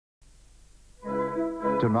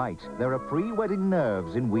Tonight, there are pre-wedding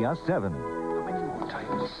nerves in We Are Seven. How many more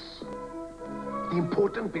times? The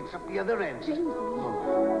important bit's up the other end.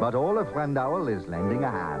 But all of Llandowel is lending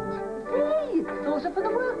a hand. Hey, those are for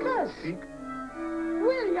the workers.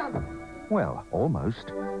 William! Well,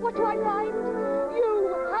 almost. What do I find?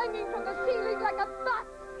 You hanging from the ceiling like a bat,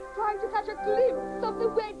 trying to catch a glimpse of the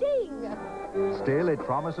wedding. Still, it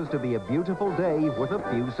promises to be a beautiful day with a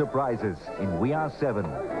few surprises in We Are Seven,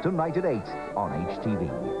 tonight at 8 on HTV.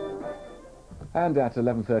 And at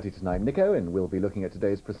 11:30 tonight, Nick Owen will be looking at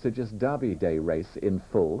today's prestigious Derby Day race in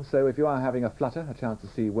full. So if you are having a flutter, a chance to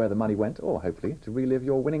see where the money went, or hopefully to relive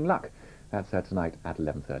your winning luck. That's tonight at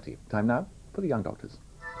 11:30. Time now for the Young Doctors.